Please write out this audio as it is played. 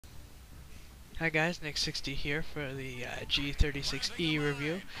Hi guys, Nick60 here for the G36E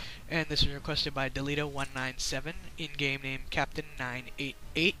review, and this was requested by Delito197, in-game name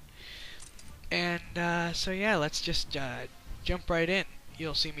Captain988. And so yeah, let's just jump right in.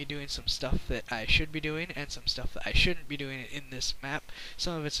 You'll see me doing some stuff that I should be doing and some stuff that I shouldn't be doing in this map.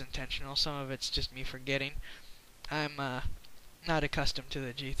 Some of it's intentional, some of it's just me forgetting. I'm not accustomed to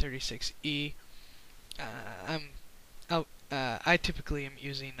the G36E. I typically am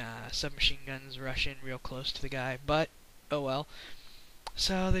using submachine guns, rush in real close to the guy, but oh well.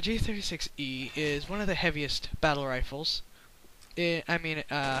 So the G36E is one of the heaviest battle rifles. It's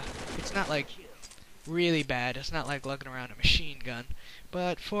not like really bad. It's not like lugging around a machine gun,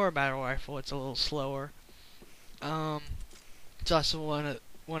 but for a battle rifle, it's a little slower. It's also one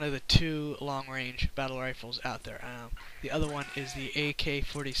of the two long-range battle rifles out there. The other one is the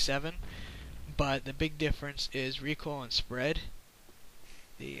AK-47. But the big difference is recoil and spread.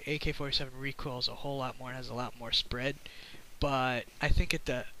 The AK-47 recoils a whole lot more and has a lot more spread. But I think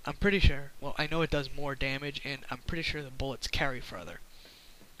I'm pretty sure, well, I know it does more damage, and I'm pretty sure the bullets carry further.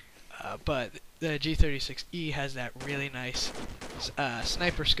 But the G36E has that really nice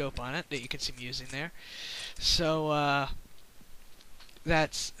sniper scope on it that you can see me using there. So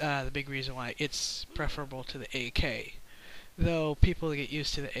that's the big reason why it's preferable to the AK. Though people get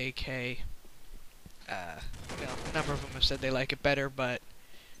used to the AK. A number of them have said they like it better, but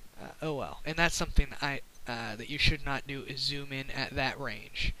oh well. And that's something that you should not do, is zoom in at that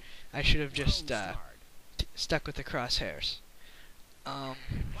range. I should have just stuck with the crosshairs.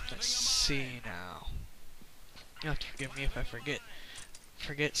 Let's see now. You'll have to forgive me if I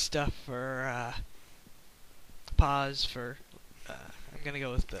forget stuff for pause for. I'm gonna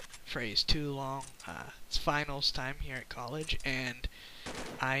go with the phrase too long. It's finals time here at college, and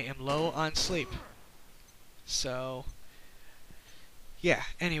I am low on sleep. So, yeah,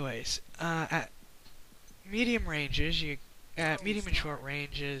 anyways, at medium ranges, at medium and short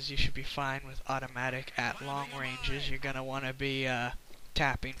ranges, you should be fine with automatic. At long ranges, you're going to want to be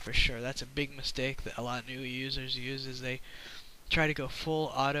tapping for sure. That's a big mistake that a lot of new users use, is they try to go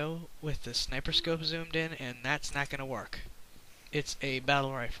full auto with the sniper scope zoomed in, and that's not going to work. It's a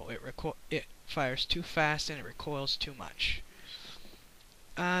battle rifle. It fires too fast and it recoils too much.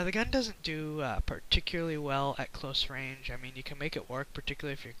 The gun doesn't do particularly well at close range. I mean, you can make it work,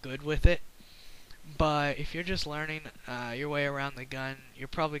 particularly if you're good with it. But if you're just learning your way around the gun, you're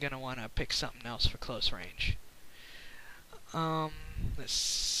probably going to want to pick something else for close range. Let's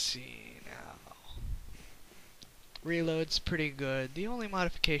see now. Reload's pretty good. The only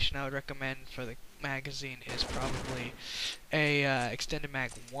modification I would recommend for the magazine is probably a extended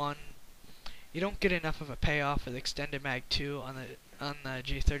mag 1. You don't get enough of a payoff for the extended mag 2 on the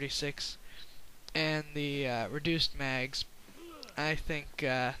G36, and the reduced mags, I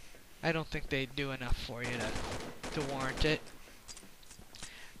don't think they do enough for you to warrant it.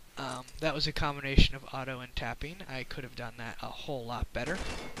 That was a combination of auto and tapping. I could have done that a whole lot better.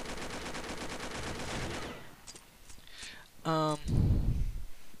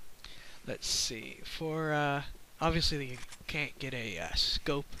 Let's see. For obviously you can't get a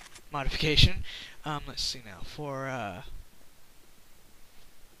scope modification. Let's see now. For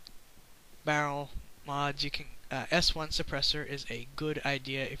barrel mods, you can S1 suppressor is a good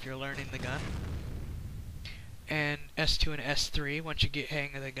idea if you're learning the gun, and S2 and S3, once you get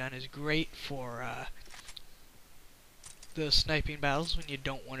hang of the gun, is great for those sniping battles when you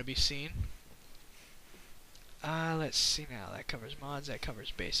don't want to be seen. Let's see now. That covers mods, that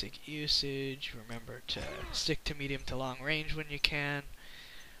covers basic usage. Remember to stick to medium to long range when you can.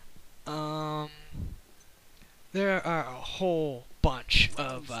 There are a whole bunch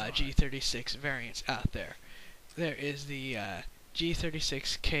of G36 variants out there. There is the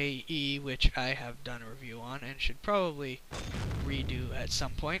G36KE, which I have done a review on and should probably redo at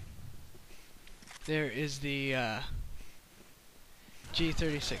some point. There is the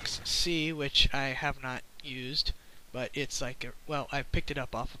G36C, which I have not used, but it's like well, I picked it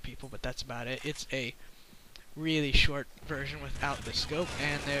up off of people, but that's about it. It's a really short version without the scope.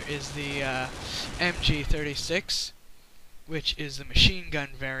 And there is the MG36, which is the machine gun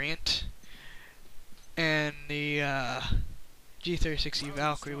variant, and the G36E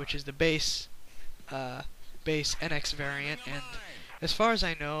Valkyrie, which is the base NX variant. And as far as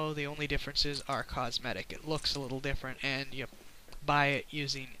I know, the only differences are cosmetic. It looks a little different, and you buy it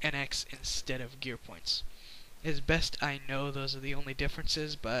using NX instead of gear points. As best I know, those are the only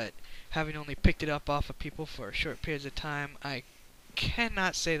differences, but having only picked it up off of people for short periods of time, I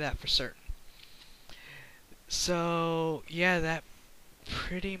cannot say that for certain. So, yeah, that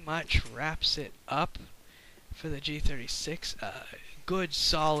pretty much wraps it up for the G36. good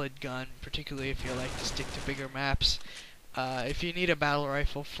solid gun, particularly if you like to stick to bigger maps. If you need a battle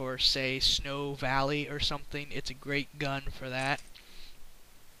rifle for, say, Snow Valley or something, it's a great gun for that.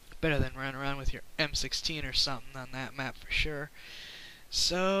 Better than running around with your M16 or something on that map for sure.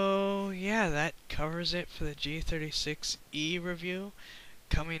 So, yeah, that covers it for the G36E review.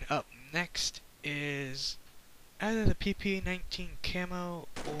 Coming up next is either the PP19 camo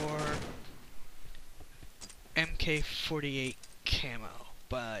or MK48 camo.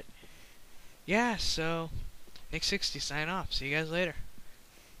 But, yeah, so, Nick60 sign off. See you guys later.